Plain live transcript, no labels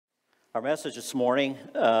Our message this morning,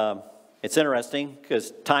 it's interesting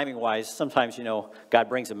because timing-wise, sometimes, God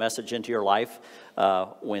brings a message into your life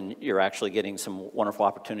when you're actually getting some wonderful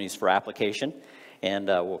opportunities for application. And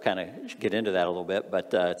we'll kind of get into that a little bit,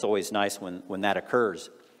 but it's always nice when that occurs.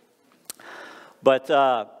 But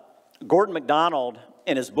Gordon MacDonald,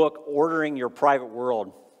 in his book, Ordering Your Private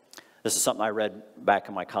World, this is something I read back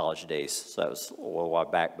in my college days, so that was a little while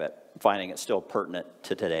back, but finding it still pertinent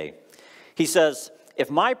to today. He says, if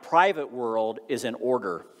my private world is in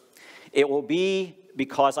order, it will be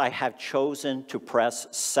because I have chosen to press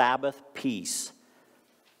Sabbath peace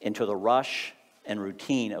into the rush and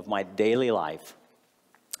routine of my daily life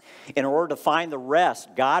in order to find the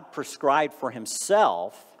rest God prescribed for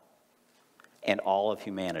himself and all of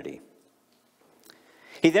humanity.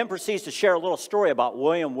 He then proceeds to share a little story about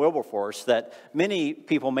William Wilberforce that many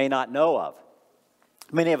people may not know of.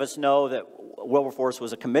 Many of us know that Wilberforce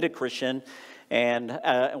was a committed Christian and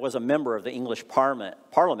was a member of the English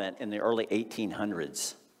Parliament in the early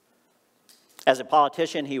 1800s. As a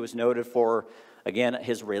politician, he was noted for, again,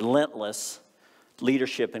 his relentless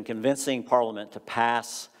leadership in convincing Parliament to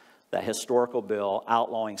pass that historical bill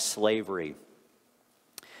outlawing slavery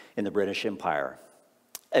in the British Empire,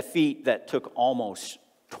 a feat that took almost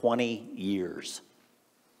 20 years.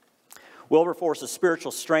 Wilberforce's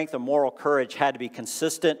spiritual strength and moral courage had to be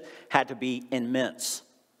consistent, had to be immense.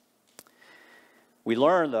 We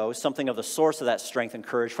learn, though, something of the source of that strength and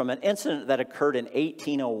courage from an incident that occurred in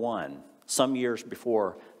 1801, some years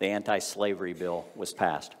before the anti-slavery bill was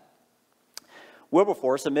passed.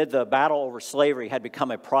 Wilberforce, amid the battle over slavery, had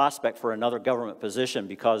become a prospect for another government position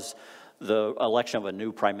because of the election of a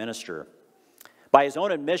new prime minister. By his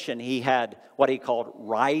own admission, he had what he called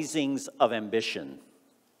risings of ambition.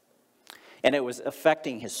 And it was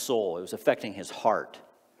affecting his soul. It was affecting his heart.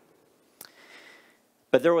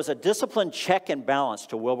 But there was a disciplined check and balance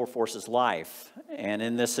to Wilberforce's life. And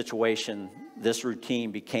in this situation, this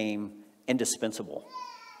routine became indispensable.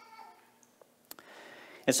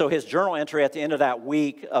 And so his journal entry at the end of that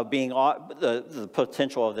week of being the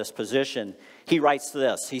potential of this position, he writes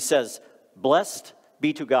this. He says, "Blessed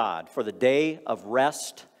be to God for the day of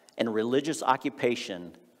rest and religious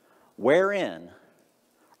occupation, wherein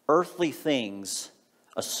earthly things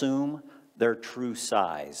assume their true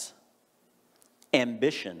size.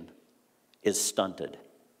 Ambition is stunted."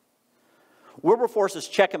 Wilberforce's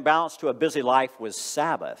check and balance to a busy life was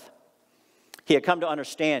Sabbath. He had come to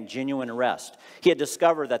understand genuine rest. He had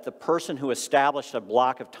discovered that the person who established a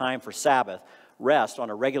block of time for Sabbath rest on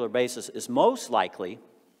a regular basis is most likely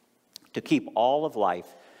to keep all of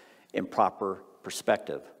life in proper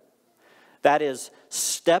perspective. That is,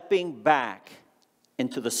 stepping back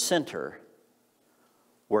into the center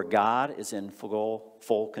where God is in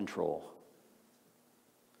full control.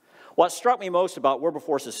 What struck me most about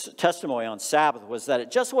Wilberforce's testimony on Sabbath was that it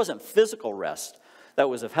just wasn't physical rest that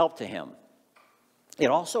was of help to him. It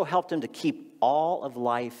also helped him to keep all of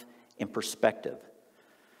life in perspective,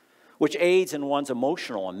 which aids in one's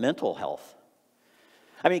emotional and mental health.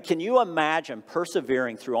 I mean, can you imagine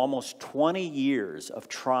persevering through almost 20 years of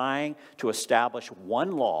trying to establish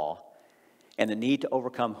one law and the need to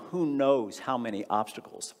overcome who knows how many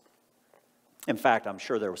obstacles? In fact, I'm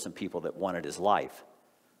sure there were some people that wanted his life.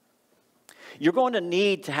 You're going to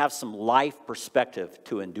need to have some life perspective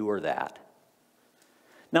to endure that.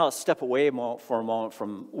 Now let's step away for a moment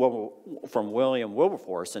from William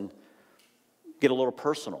Wilberforce and get a little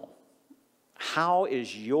personal. How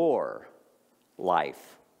is your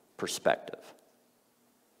life perspective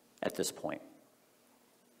at this point?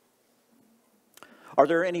 Are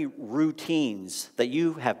there any routines that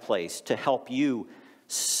you have placed to help you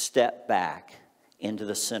step back into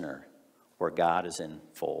the center where God is in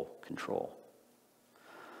full control?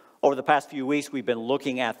 Over the past few weeks, we've been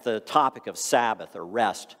looking at the topic of Sabbath or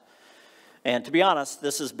rest. And to be honest,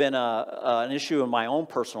 this has been an issue in my own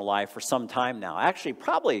personal life for some time now. Actually,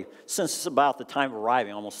 probably since about the time of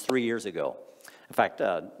arriving, almost 3 years ago. In fact,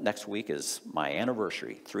 next week is my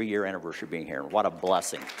anniversary, 3-year anniversary being here. What a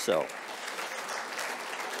blessing. So,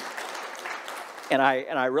 and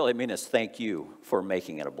I really mean this. Thank you for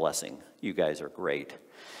making it a blessing. You guys are great.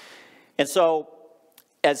 And so,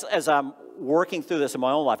 as I'm working through this in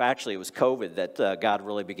my own life, actually it was COVID that God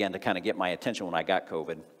really began to kind of get my attention when I got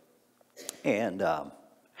COVID, and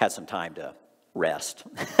had some time to rest.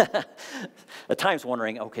 At times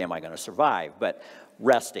wondering, okay, am I going to survive? But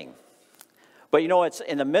resting. But it's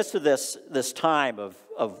in the midst of this time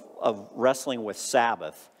of wrestling with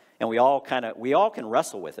Sabbath, and we all can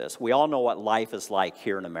wrestle with this. We all know what life is like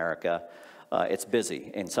here in America. It's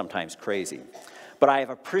busy and sometimes crazy. But I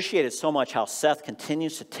have appreciated so much how Seth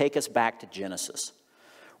continues to take us back to Genesis,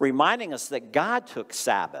 reminding us that God took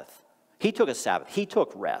Sabbath. He took a Sabbath. He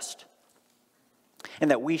took rest.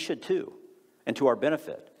 And that we should too, and to our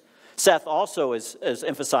benefit. Seth also has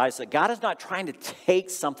emphasized that God is not trying to take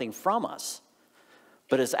something from us,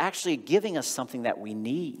 but is actually giving us something that we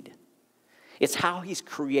need. It's how he's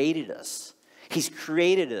created us. He's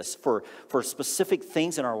created us for specific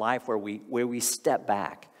things in our life where we step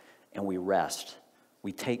back and we rest.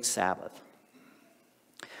 We take Sabbath.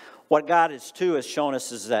 What God has shown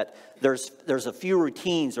us is that there's a few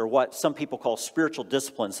routines, or what some people call spiritual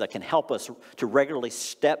disciplines, that can help us to regularly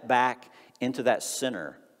step back into that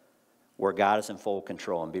center where God is in full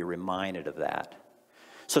control and be reminded of that.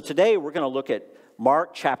 So today we're going to look at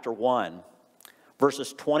Mark chapter 1,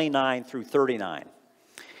 verses 29 through 39.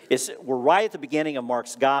 We're right at the beginning of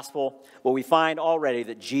Mark's gospel, where we find already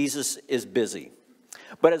that Jesus is busy.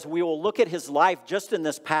 But as we will look at his life just in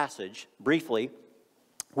this passage, briefly,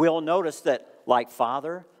 we'll notice that like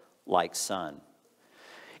Father, like Son.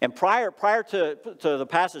 And prior to the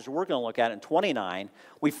passage we're going to look at in 29,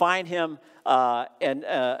 we find him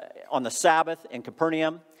on the Sabbath in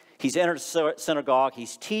Capernaum. He's entered a synagogue.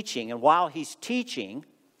 He's teaching. And while he's teaching,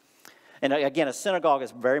 and again, a synagogue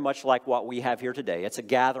is very much like what we have here today. It's a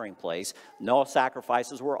gathering place. No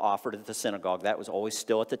sacrifices were offered at the synagogue. That was always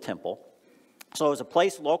still at the temple. So it was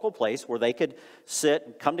a local place where they could sit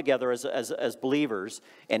and come together as believers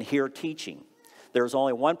and hear teaching. There was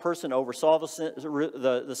only one person who oversaw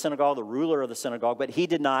the synagogue, the ruler of the synagogue, but he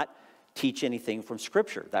did not teach anything from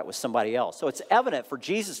Scripture. That was somebody else. So it's evident for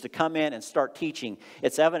Jesus to come in and start teaching.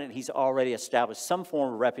 It's evident he's already established some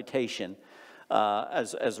form of reputation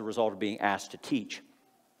as a result of being asked to teach.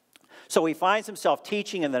 So he finds himself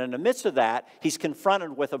teaching, and then in the midst of that, he's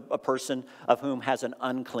confronted with a person of whom has an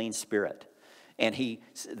unclean spirit. And he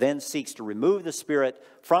then seeks to remove the spirit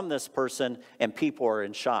from this person, and people are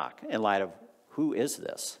in shock in light of, who is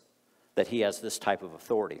this, that he has this type of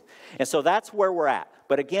authority? And so that's where we're at.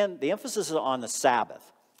 But again, the emphasis is on the Sabbath.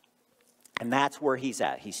 And that's where he's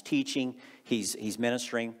at. He's teaching, he's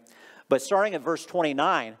ministering. But starting at verse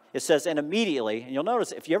 29, it says, and immediately, and you'll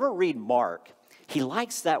notice if you ever read Mark, he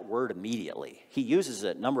likes that word immediately. He uses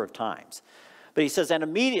it a number of times. But he says, and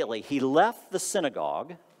immediately he left the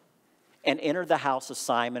synagogue and entered the house of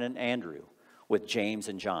Simon and Andrew with James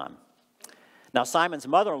and John. Now Simon's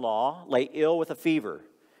mother-in-law lay ill with a fever,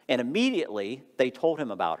 and immediately they told him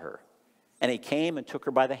about her. And he came and took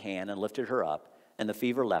her by the hand and lifted her up, and the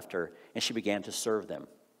fever left her, and she began to serve them.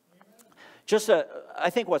 I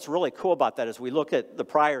think what's really cool about that, as we look at the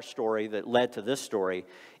prior story that led to this story,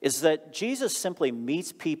 is that Jesus simply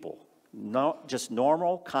meets people, just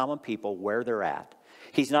normal, common people, where they're at.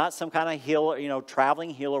 He's not some kind of healer, traveling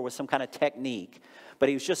healer with some kind of technique, but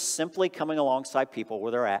he was just simply coming alongside people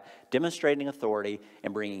where they're at, demonstrating authority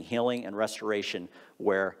and bringing healing and restoration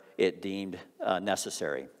where it deemed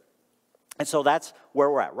necessary. And so that's where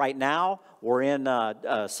we're at. Right now, we're in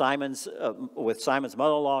with Simon's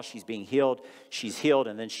mother-in-law. She's being healed. She's healed,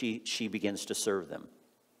 and then she begins to serve them.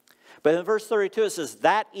 But in verse 32, it says,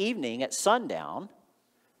 that evening at sundown.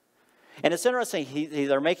 And it's interesting,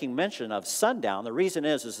 they're making mention of sundown. The reason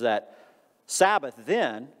is that Sabbath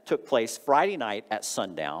then took place Friday night at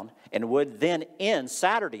sundown and would then end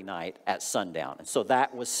Saturday night at sundown. And so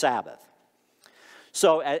that was Sabbath.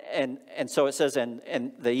 So, and so it says,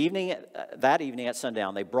 and that evening at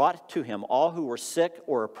sundown, they brought to him all who were sick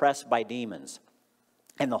or oppressed by demons.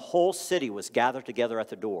 And the whole city was gathered together at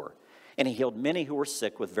the door. And he healed many who were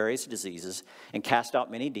sick with various diseases and cast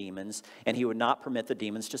out many demons. And he would not permit the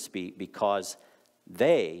demons to speak because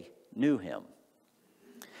they knew him.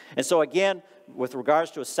 And so again, with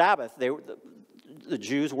regards to a Sabbath, the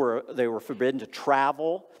Jews were forbidden to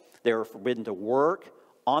travel. They were forbidden to work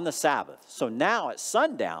on the Sabbath. So now at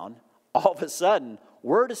sundown, all of a sudden,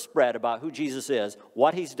 word is spread about who Jesus is,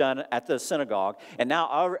 what he's done at the synagogue, and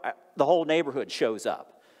now the whole neighborhood shows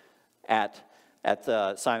up at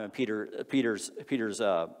Simon Peter's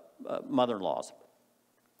mother-in-law's.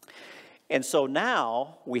 And so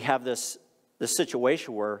now we have this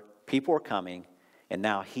situation where people are coming, and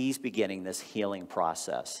now he's beginning this healing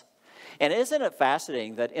process. And isn't it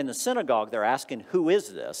fascinating that in the synagogue they're asking, who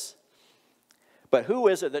is this? But who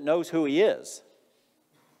is it that knows who he is?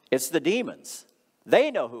 It's the demons.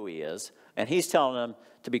 They know who he is, and he's telling them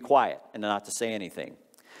to be quiet and not to say anything.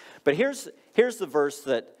 But here's the verse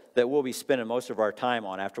that we'll be spending most of our time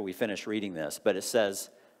on after we finish reading this. But it says,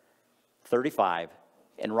 35,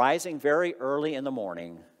 and rising very early in the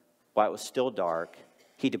morning, while it was still dark,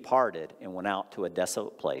 he departed and went out to a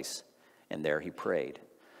desolate place, and there he prayed.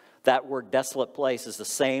 That word desolate place is the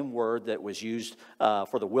same word that was used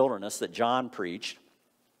for the wilderness that John preached.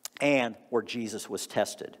 and where Jesus was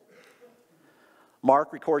tested.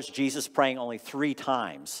 Mark records Jesus praying only 3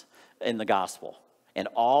 times in the gospel, and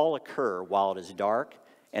all occur while it is dark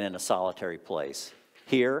and in a solitary place.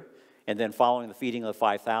 Here, and then following the feeding of the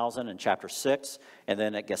 5,000 in chapter 6, and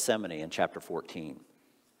then at Gethsemane in chapter 14.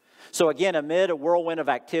 So again, amid a whirlwind of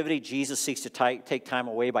activity, Jesus seeks to take time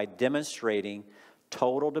away by demonstrating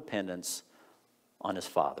total dependence on his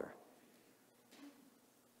Father.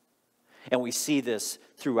 And we see this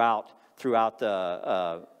throughout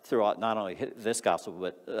not only this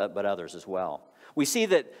gospel, but others as well. We see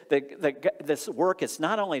that this work is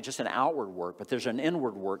not only just an outward work, but there's an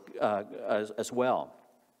inward work as well.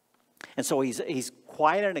 And so he's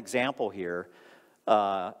quite an example here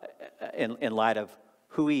in light of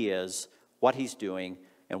who he is, what he's doing,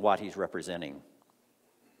 and what he's representing.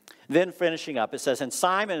 Then finishing up, it says, and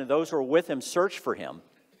Simon and those who were with him searched for him.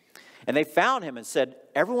 And they found him and said,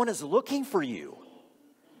 everyone is looking for you.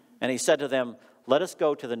 And he said to them, let us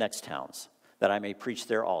go to the next towns, that I may preach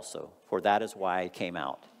there also, for that is why I came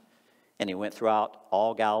out. And he went throughout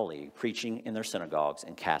all Galilee, preaching in their synagogues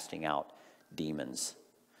and casting out demons.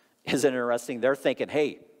 Isn't it interesting? They're thinking,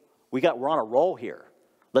 hey, we're on a roll here.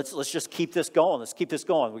 Let's just keep this going. Let's keep this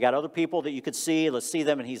going. We got other people that you could see. Let's see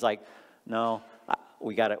them. And he's like, no,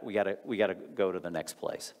 we got to go to the next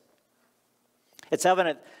place. It's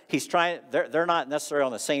evident he's trying. They're not necessarily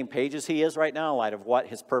on the same page as he is right now in light of what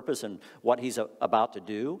his purpose and what he's about to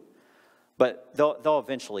do. But they'll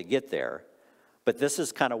eventually get there. But this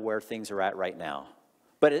is kind of where things are at right now.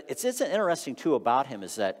 But it's interesting too about him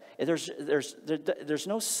is that there's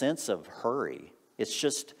no sense of hurry. It's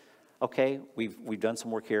just, okay, we've done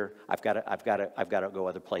some work here. I've got to go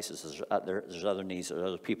other places. There's other needs. There's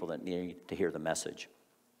other people that need to hear the message.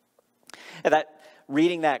 And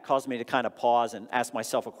reading that caused me to kind of pause and ask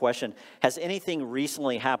myself a question. Has anything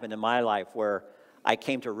recently happened in my life where I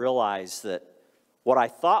came to realize that what I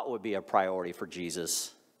thought would be a priority for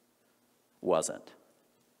Jesus wasn't?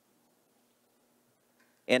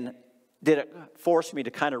 And did it force me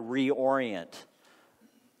to kind of reorient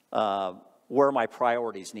where my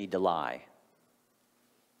priorities need to lie?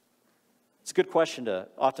 It's a good question to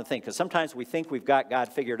often think, because sometimes we think we've got God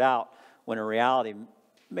figured out when in reality,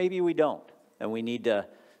 maybe we don't. And we need to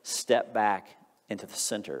step back into the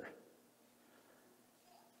center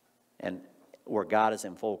and where God is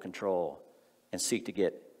in full control and seek to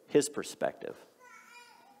get his perspective.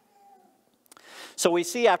 So we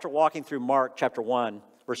see after walking through Mark chapter 1,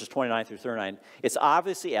 verses 29 through 39, it's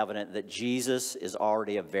obviously evident that Jesus is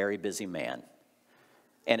already a very busy man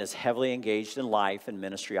and is heavily engaged in life and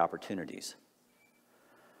ministry opportunities.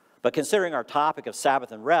 But considering our topic of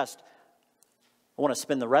Sabbath and rest, I want to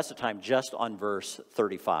spend the rest of the time just on verse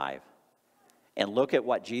 35 and look at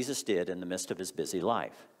what Jesus did in the midst of his busy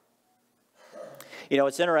life. You know,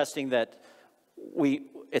 it's interesting that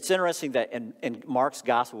in Mark's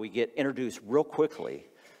gospel we get introduced real quickly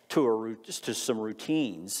to some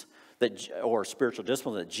routines or spiritual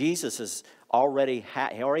discipline that Jesus already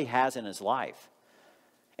has in his life.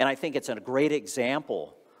 And I think it's a great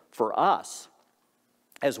example for us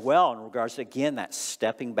as well in regards to, again, that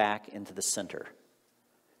stepping back into the center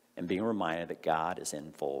and being reminded that God is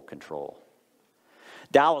in full control.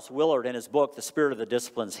 Dallas Willard, in his book, The Spirit of the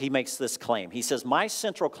Disciplines, he makes this claim. He says, my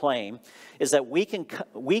central claim is that we can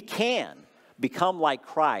become like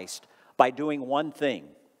Christ by doing one thing,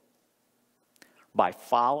 by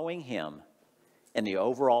following him in the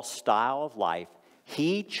overall style of life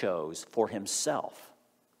he chose for himself.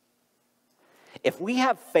 If we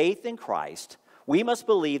have faith in Christ, we must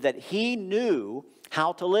believe that he knew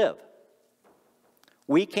how to live.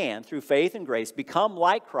 We can, through faith and grace, become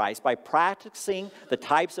like Christ by practicing the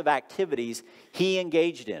types of activities he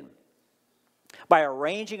engaged in. By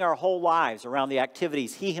arranging our whole lives around the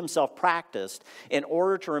activities he himself practiced in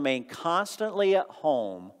order to remain constantly at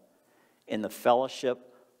home in the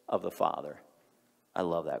fellowship of the Father. I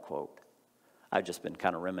love that quote. I've just been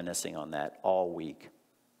kind of reminiscing on that all week.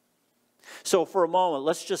 So for a moment,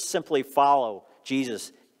 let's just simply follow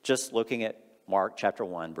Jesus, just looking at Mark chapter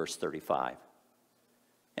 1, verse 35.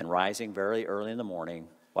 And rising very early in the morning,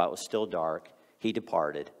 while it was still dark, he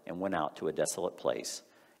departed and went out to a desolate place,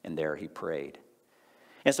 and there he prayed.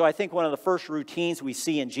 And so I think one of the first routines we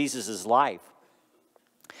see in Jesus' life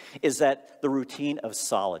is that the routine of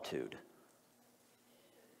solitude.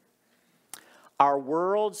 Our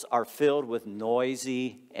worlds are filled with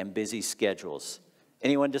noisy and busy schedules.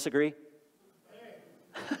 Anyone disagree?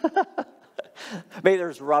 Maybe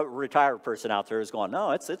there's a retired person out there who's going,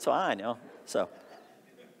 no, it's fine, you know. So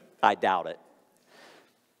I doubt it.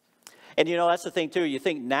 And you know, that's the thing too. You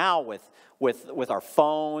think now with with our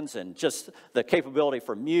phones and just the capability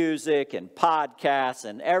for music and podcasts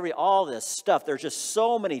and all this stuff. There's just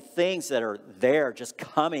so many things that are there just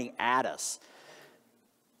coming at us.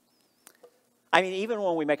 I mean, even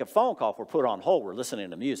when we make a phone call, if we're put on hold, we're listening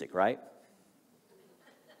to music, right?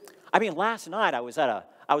 I mean, last night I was at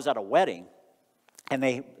a wedding, and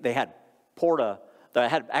they had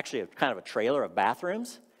actually kind of a trailer of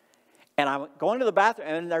bathrooms, and I'm going to the bathroom,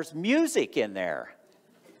 and there's music in there.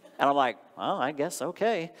 And I'm like, well, I guess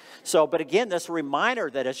okay. So, but again, this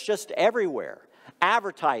reminder that it's just everywhere.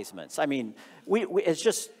 Advertisements. I mean, it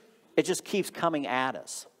just keeps coming at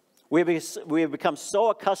us. We have become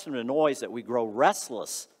so accustomed to noise that we grow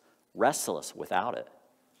restless without it.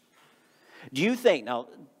 Do you think, now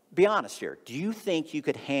be honest here, do you think you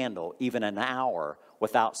could handle even an hour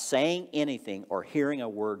without saying anything or hearing a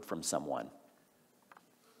word from someone?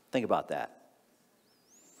 Think about that.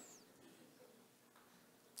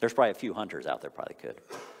 There's probably a few hunters out there probably could.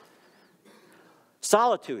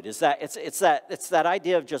 Solitude is that it's that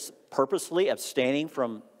idea of just purposely abstaining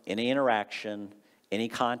from any interaction, any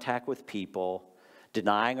contact with people,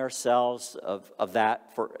 denying ourselves of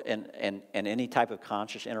that and any type of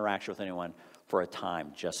conscious interaction with anyone for a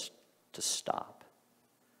time, just to stop,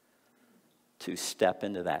 to step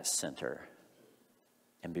into that center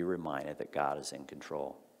and be reminded that God is in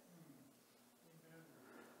control.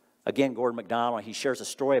 Again, Gordon MacDonald, he shares a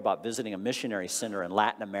story about visiting a missionary center in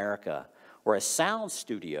Latin America where a sound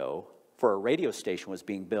studio for a radio station was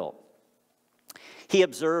being built. He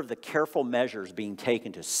observed the careful measures being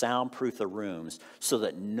taken to soundproof the rooms so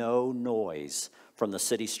that no noise from the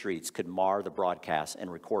city streets could mar the broadcasts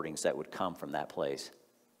and recordings that would come from that place.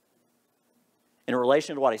 In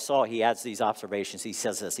relation to what he saw, he adds these observations. He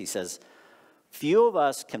says this, he says, few of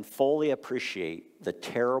us can fully appreciate the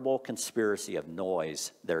terrible conspiracy of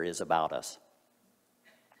noise there is about us.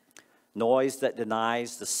 Noise that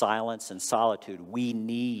denies the silence and solitude we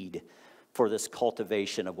need for this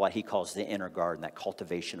cultivation of what he calls the inner garden, that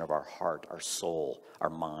cultivation of our heart, our soul, our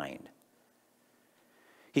mind.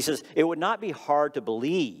 He says, it would not be hard to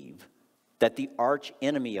believe that the arch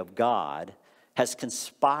enemy of God has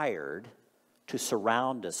conspired to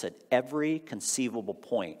surround us at every conceivable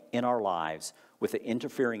point in our lives with the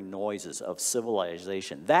interfering noises of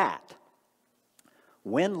civilization that,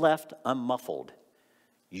 when left unmuffled,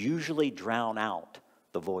 usually drown out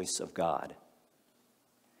the voice of God.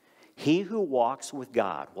 He who walks with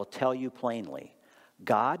God will tell you plainly,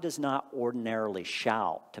 God does not ordinarily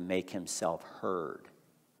shout to make himself heard.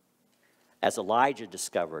 As Elijah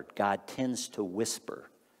discovered, God tends to whisper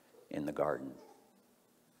in the garden.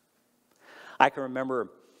 I can remember,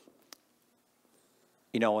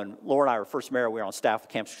 when Laura and I were first married, we were on staff with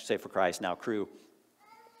Campus Crusade for Christ, now Crew.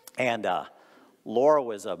 And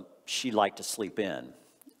Laura she liked to sleep in.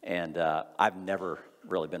 And I've never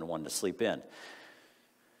really been one to sleep in.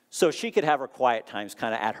 So she could have her quiet times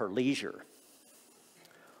kind of at her leisure.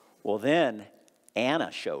 Well, then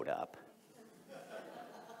Anna showed up.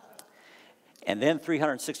 And then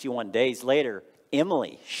 361 days later,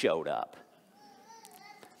 Emily showed up.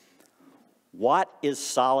 What is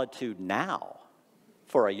solitude now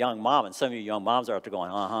for a young mom? And some of you young moms are out there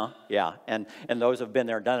going, yeah. And those who have been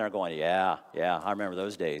there and done it are going, yeah, I remember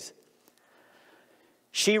those days.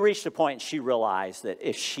 She reached a point and she realized that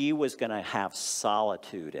if she was going to have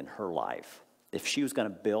solitude in her life, if she was going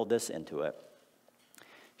to build this into it,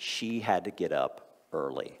 she had to get up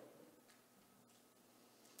early.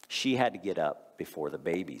 She had to get up before the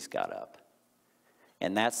babies got up.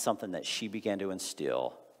 And that's something that she began to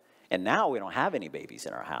instill. And now we don't have any babies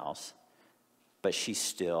in our house, but she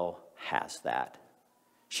still has that.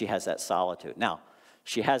 She has that solitude. Now,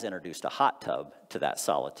 she has introduced a hot tub to that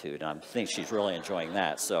solitude, and I think she's really enjoying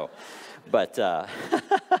that. But at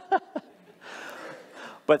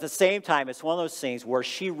the same time, it's one of those things where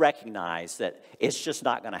she recognized that it's just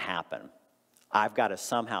not going to happen. I've got to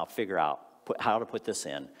somehow figure out how to put this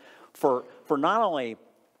in for not only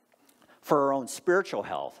for her own spiritual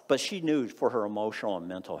health, but she knew for her emotional and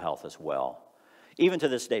mental health as well. Even to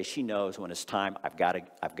this day, she knows when it's time, I've got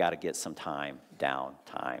to get some time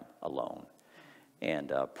alone.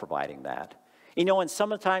 And providing that. And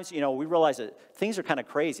sometimes, we realize that things are kind of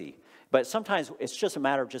crazy, but sometimes it's just a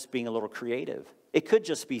matter of just being a little creative. It could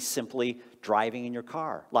just be simply driving in your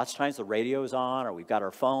car. Lots of times the radio's on or we've got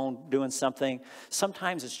our phone doing something.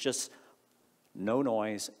 Sometimes it's just no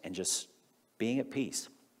noise and just being at peace.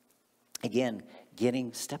 Again,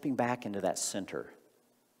 stepping back into that center.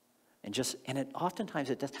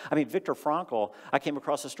 Oftentimes it does. I mean, Viktor Frankl, I came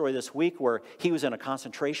across a story this week where he was in a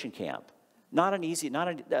concentration camp. not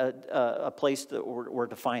a place where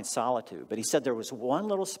to find solitude. But he said there was one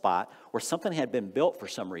little spot where something had been built for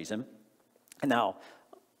some reason. And now,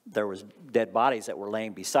 there was dead bodies that were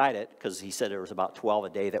laying beside it, because he said there was about 12 a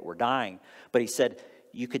day that were dying. But he said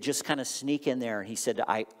you could just kind of sneak in there. And he said,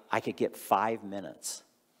 I could get 5 minutes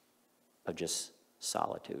of just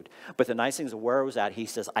solitude. But the nice thing is where it was at, he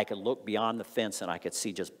says, I could look beyond the fence and I could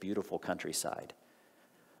see just beautiful countryside.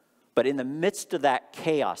 But in the midst of that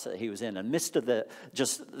chaos that he was in the midst of the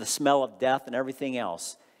smell of death and everything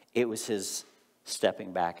else, it was his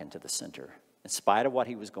stepping back into the center, in spite of what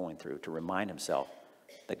he was going through, to remind himself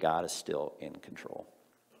that God is still in control.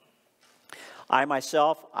 I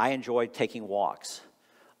myself, I enjoy taking walks.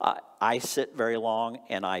 I sit very long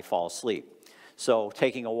and I fall asleep. So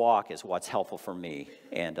taking a walk is what's helpful for me,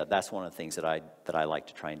 and that's one of the things that I like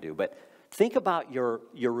to try and do. But think about your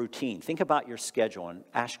routine. Think about your schedule and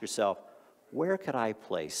ask yourself, where could I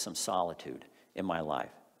place some solitude in my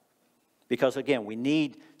life? Because, again, we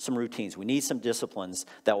need some routines. We need some disciplines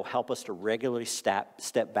that will help us to regularly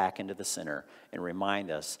step back into the center and remind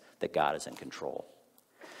us that God is in control.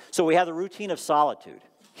 So we have the routine of solitude.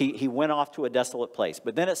 He went off to a desolate place.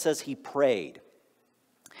 But then it says he prayed.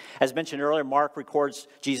 As mentioned earlier, Mark records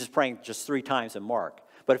Jesus praying just 3 times in Mark.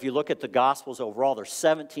 But if you look at the Gospels overall, there's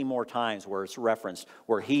 17 more times where it's referenced,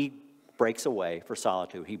 where he breaks away for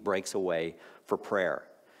solitude. He breaks away for prayer.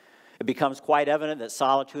 It becomes quite evident that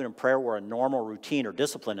solitude and prayer were a normal routine or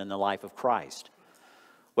discipline in the life of Christ.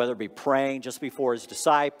 Whether it be praying just before his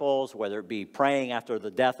disciples, whether it be praying after the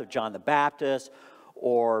death of John the Baptist,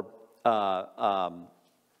 or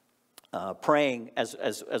praying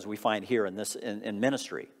as we find here in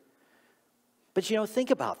ministry. But think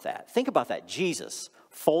about that. Think about that. Jesus,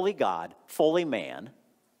 fully God, fully man.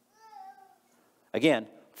 Again,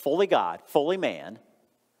 fully God, fully man.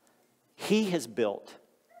 He has built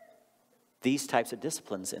these types of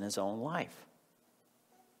disciplines in his own life.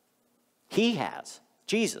 He has.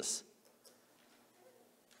 Jesus.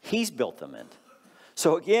 He's built them in.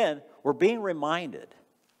 So again, we're being reminded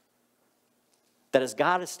that as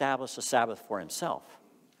God established a Sabbath for himself,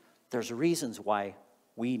 there's reasons why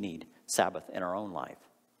we need Sabbath in our own life.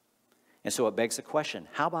 And so it begs the question,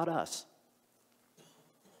 how about us?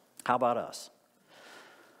 How about us?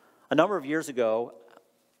 A number of years ago,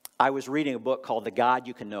 I was reading a book called The God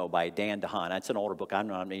You Can Know by Dan DeHaan. It's an older book. I'm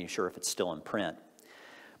not even sure if it's still in print.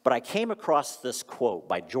 But I came across this quote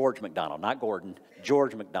by George MacDonald, not Gordon,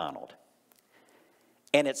 George MacDonald.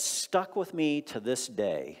 And it stuck with me to this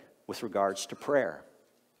day with regards to prayer.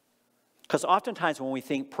 Because oftentimes when we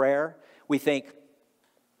think prayer, we think,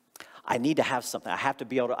 I need to have something. I have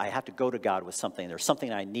to go to God with something. There's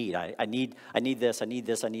something I need. I need this, I need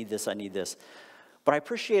this, I need this, I need this. But I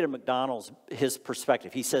appreciated his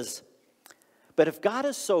perspective. He says, but if God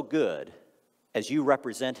is so good as you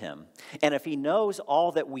represent him, and if he knows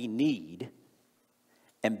all that we need,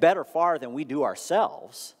 and better far than we do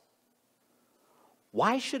ourselves,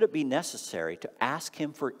 why should it be necessary to ask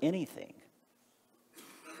him for anything?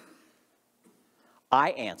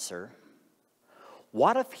 I answer,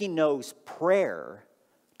 what if he knows prayer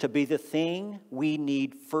to be the thing we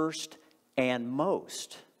need first and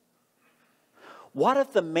most? What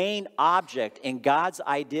if the main object in God's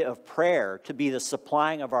idea of prayer to be the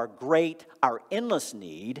supplying of our endless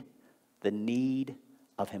need, the need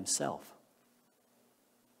of himself?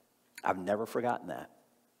 I've never forgotten that.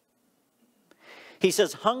 He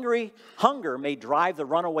says, hunger may drive the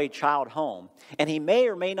runaway child home, and he may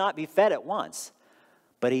or may not be fed at once,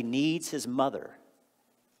 but he needs his mother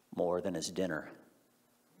more than his dinner.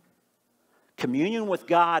 Communion with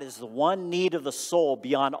God is the one need of the soul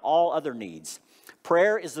beyond all other needs.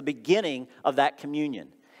 Prayer is the beginning of that communion,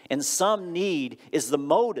 and some need is the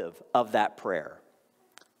motive of that prayer.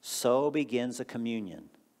 So begins a communion,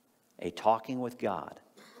 a talking with God,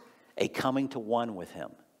 a coming to one with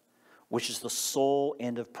him, which is the sole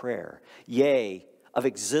end of prayer, yea, of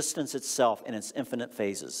existence itself in its infinite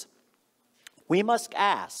phases. We must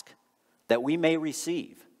ask that we may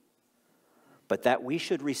receive, but that we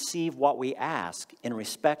should receive what we ask in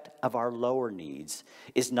respect of our lower needs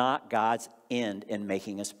is not God's end in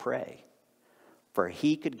making us pray. For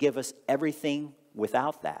he could give us everything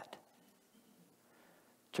without that.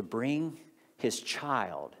 To bring his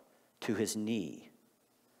child to his knee,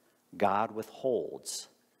 God withholds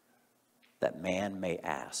that man may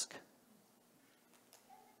ask.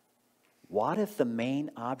 What if the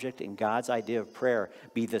main object in God's idea of prayer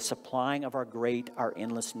be the supplying of our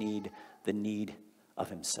endless need, the need of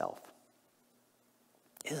himself?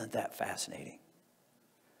 Isn't that fascinating?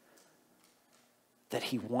 That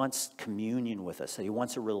he wants communion with us, that he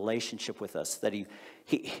wants a relationship with us, that he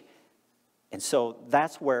And so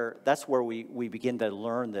that's where we begin to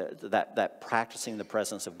learn that practicing the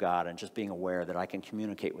presence of God and just being aware that I can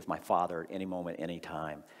communicate with my Father at any moment, any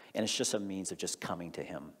time. And it's just a means of just coming to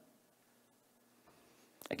him.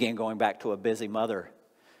 Again, going back to a busy mother,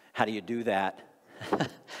 how do you do that?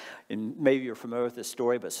 And maybe you're familiar with this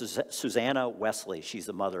story, but Susanna Wesley, she's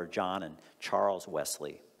the mother of John and Charles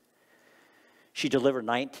Wesley. She delivered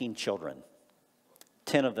 19 children.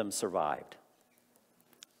 10 of them survived.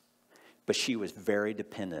 But she was very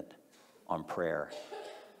dependent on prayer.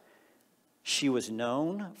 She was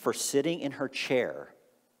known for sitting in her chair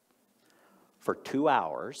for 2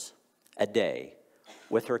 hours a day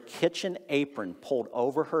with her kitchen apron pulled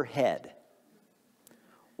over her head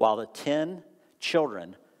while the 10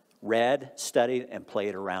 children read, studied, and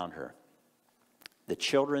played around her. The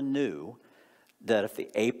children knew that if the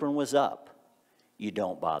apron was up, you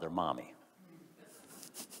don't bother mommy.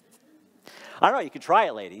 I don't know, you could try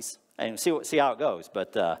it, ladies, and see how it goes,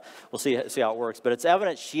 but we'll see how it works. But it's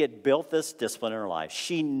evident she had built this discipline in her life.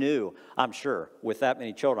 She knew, I'm sure, with that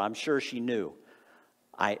many children, I'm sure she knew,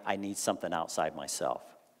 I need something outside myself.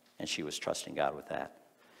 And she was trusting God with that.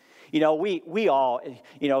 You know, we all,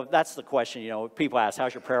 you know, that's the question, you know, people ask,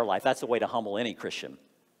 how's your prayer life? That's the way to humble any Christian.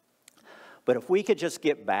 But if we could just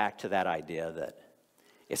get back to that idea that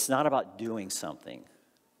it's not about doing something,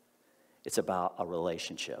 it's about a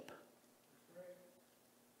relationship.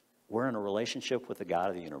 We're in a relationship with the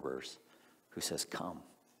God of the universe who says, come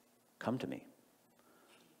to me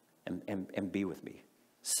and be with me.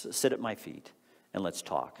 Sit at my feet and let's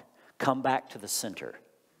talk. Come back to the center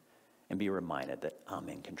and be reminded that I'm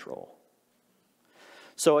in control.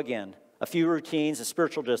 So again, a few routines and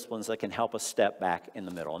spiritual disciplines that can help us step back in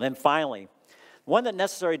the middle. And then finally, one that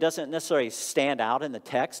doesn't necessarily stand out in the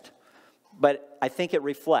text, but I think it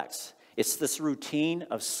reflects. It's this routine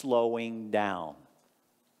of slowing down.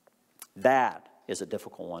 That is a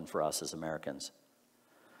difficult one for us as Americans.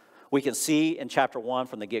 We can see in chapter 1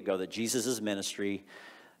 from the get-go that Jesus' ministry,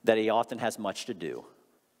 that he often has much to do.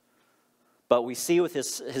 But we see with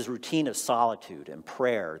his routine of solitude and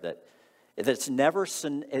prayer that it's never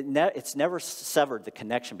severed the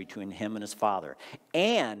connection between him and his Father,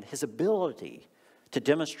 and his ability to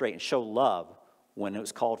demonstrate and show love when it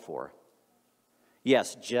was called for.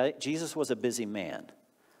 Yes, Jesus was a busy man,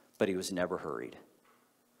 but he was never hurried.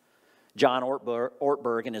 John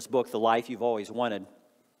Ortberg, in his book, The Life You've Always Wanted,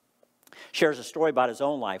 shares a story about his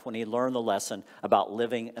own life when he learned the lesson about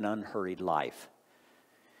living an unhurried life.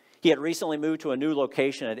 He had recently moved to a new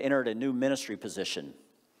location and had entered a new ministry position.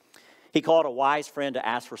 He called a wise friend to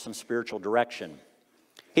ask for some spiritual direction.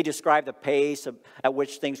 He described the pace at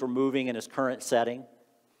which things were moving in his current setting.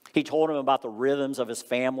 He told him about the rhythms of his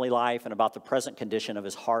family life and about the present condition of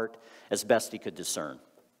his heart as best he could discern.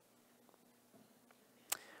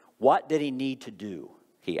 What did he need to do,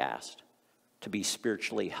 he asked, to be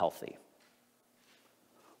spiritually healthy?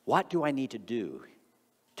 What do I need to do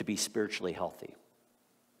to be spiritually healthy?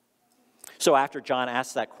 So after John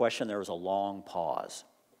asked that question, there was a long pause.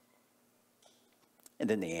 And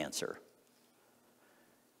then the answer.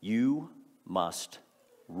 You must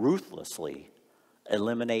ruthlessly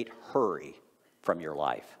eliminate hurry from your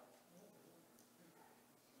life.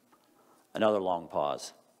 Another long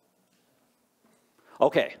pause.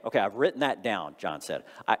 Okay, I've written that down, John said.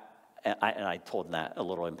 I told him that a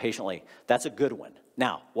little impatiently. That's a good one.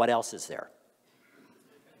 Now, what else is there?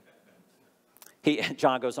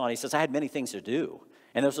 John goes on, he says, I had many things to do.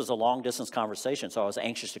 And this was a long-distance conversation, so I was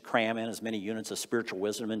anxious to cram in as many units of spiritual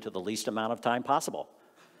wisdom into the least amount of time possible.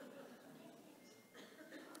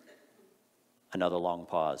 Another long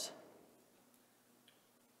pause.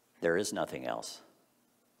 There is nothing else.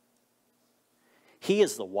 He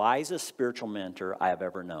is the wisest spiritual mentor I have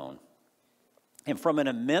ever known. And from an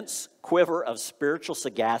immense quiver of spiritual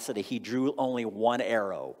sagacity, he drew only one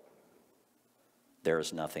arrow. There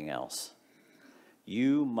is nothing else.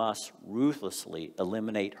 You must ruthlessly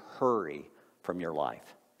eliminate hurry from your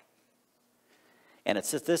life. And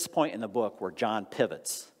it's at this point in the book where John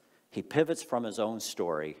pivots. He pivots from his own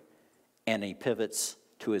story and he pivots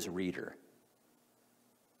to his reader.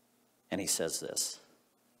 And he says this.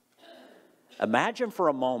 Imagine for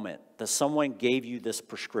a moment that someone gave you this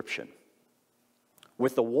prescription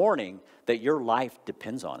with the warning that your life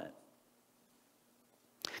depends on it.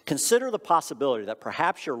 Consider the possibility that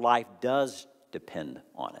perhaps your life does depend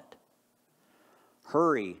on it.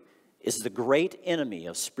 Hurry is the great enemy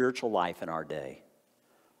of spiritual life in our day.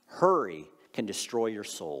 Hurry can destroy your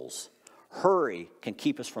souls. Hurry can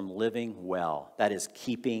keep us from living well. That is,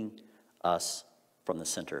 keeping us from the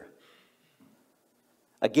center.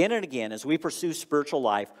 Again and again, as we pursue spiritual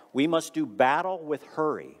life, we must do battle with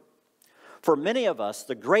hurry. For many of us,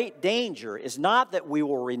 the great danger is not that we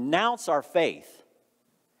will renounce our faith.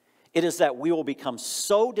 It is that we will become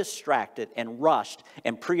so distracted and rushed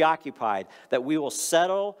and preoccupied that we will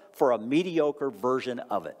settle for a mediocre version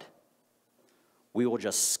of it. We will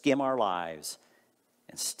just skim our lives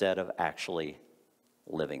instead of actually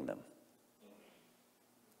living them.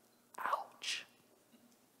 Ouch.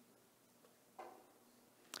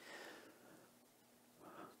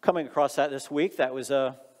 Coming across that this week, that was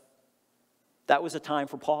a time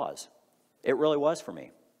for pause. It really was for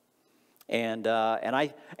me. And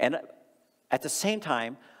at the same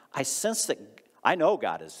time, I sense that I know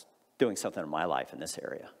God is doing something in my life in this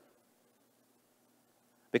area.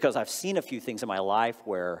 Because I've seen a few things in my life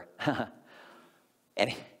where,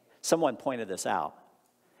 and someone pointed this out.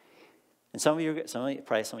 And some of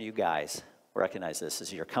you guys recognize this,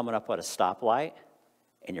 is you're coming up at a stoplight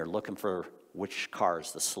and you're looking for which car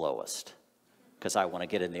is the slowest. Because I want to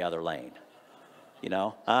get in the other lane. You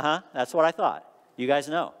know? That's what I thought. You guys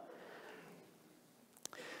know.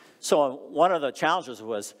 So one of the challenges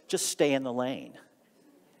was just stay in the lane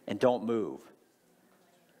and don't move.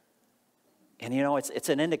 And you know, it's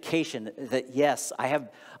an indication that yes, I've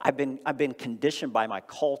been conditioned by my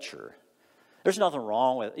culture. There's nothing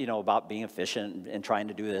wrong with, about being efficient and trying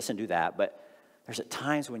to do this and do that, but there's at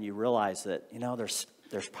times when you realize that,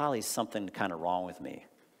 there's probably something kind of wrong with me.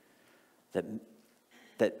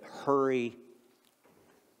 That hurry,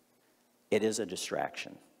 it is a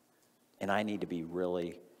distraction. And I need to be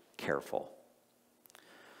really careful.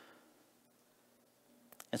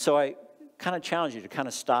 And so I kind of challenge you to kind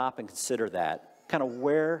of stop and consider that. Kind of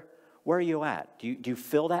where are you at? Do you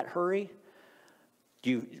feel that hurry?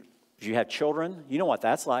 Do you have children? You know what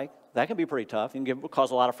that's like. That can be pretty tough and can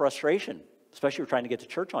cause a lot of frustration, especially if you're trying to get to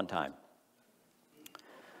church on time.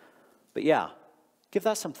 But yeah, give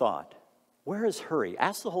that some thought. Where is hurry?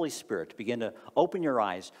 Ask the Holy Spirit to begin to open your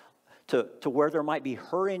eyes to where there might be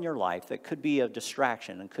hurry in your life that could be a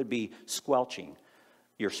distraction and could be squelching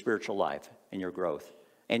your spiritual life and your growth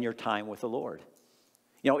and your time with the Lord.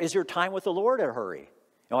 Is your time with the Lord a hurry?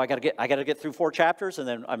 I got to get through 4 chapters and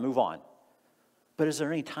then I move on. But is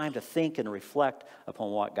there any time to think and reflect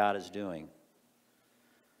upon what God is doing?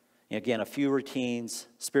 Again, a few routines,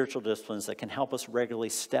 spiritual disciplines that can help us regularly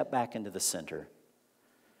step back into the center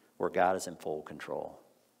where God is in full control.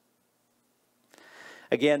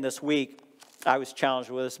 Again, this week, I was challenged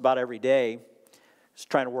with this about every day. Just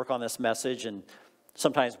trying to work on this message, and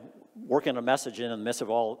sometimes working a message in the midst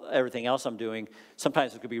of everything else I'm doing,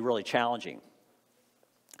 sometimes it could be really challenging.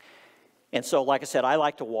 And so, like I said, I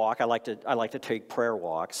like to walk. I like to take prayer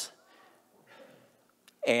walks.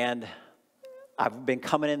 And I've been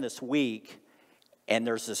coming in this week, and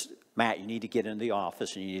there's this, Matt, you need to get into the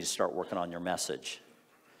office and you need to start working on your message.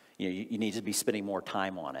 You need to be spending more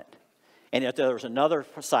time on it. And yet there was another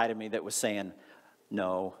side of me that was saying,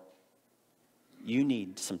 no, you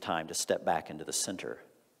need some time to step back into the center.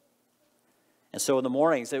 And so in the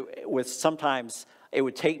mornings, sometimes it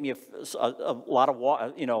would take me a lot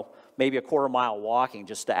of maybe a quarter mile walking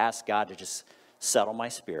just to ask God to just settle my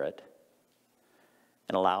spirit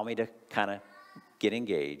and allow me to kind of get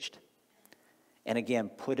engaged. And again,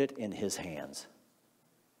 put it in His hands.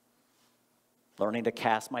 Learning to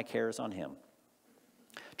cast my cares on Him.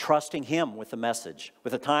 Trusting Him with the message,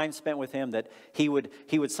 with the time spent with Him, that He would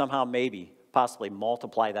somehow possibly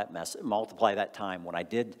multiply that time when I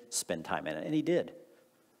did spend time in it, and He did.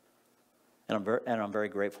 And I'm very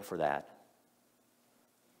grateful for that.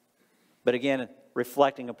 But again,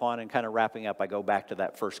 reflecting upon and kind of wrapping up, I go back to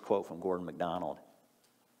that first quote from Gordon MacDonald.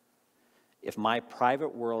 If my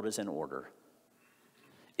private world is in order,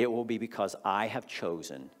 it will be because I have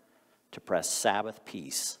chosen to press Sabbath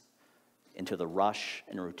peace into the rush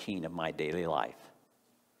and routine of my daily life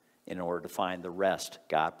in order to find the rest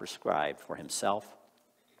God prescribed for Himself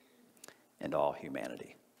and all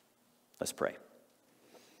humanity. Let's pray.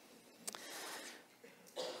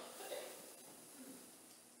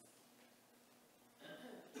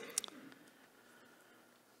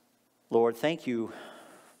 Lord, thank you.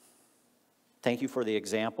 Thank you for the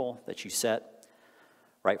example that you set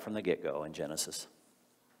right from the get-go in Genesis.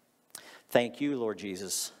 Thank you, Lord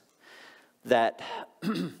Jesus, that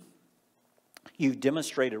you've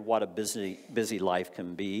demonstrated what a busy life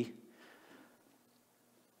can be.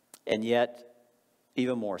 And yet,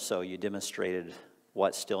 even more so, you demonstrated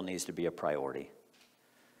what still needs to be a priority.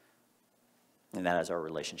 And that is our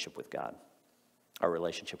relationship with God, our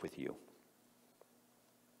relationship with you.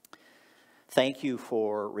 Thank you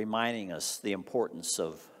for reminding us the importance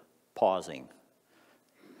of pausing,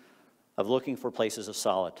 of looking for places of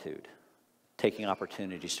solitude, taking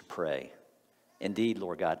opportunities to pray, indeed,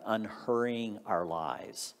 Lord God, unhurrying our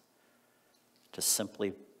lives to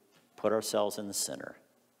simply put ourselves in the center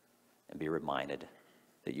and be reminded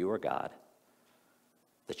that you are God,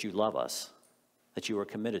 that you love us, that you are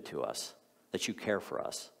committed to us, that you care for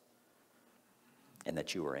us, and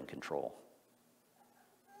that you are in control.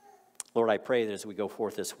 Lord, I pray that as we go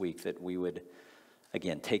forth this week that we would,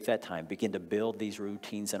 again, take that time, begin to build these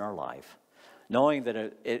routines in our life, knowing that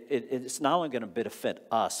it's not only going to benefit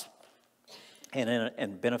us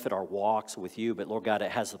and benefit our walks with you, but Lord God,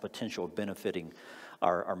 it has the potential of benefiting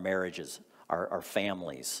our marriages, our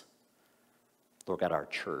families, Lord God, our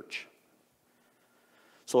church.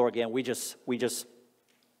 So Lord, again, we just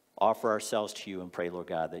offer ourselves to you and pray, Lord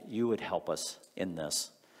God, that you would help us in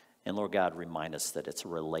this. And Lord God, remind us that it's a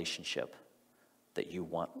relationship that you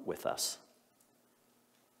want with us.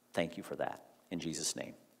 Thank you for that. In Jesus'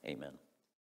 name, amen.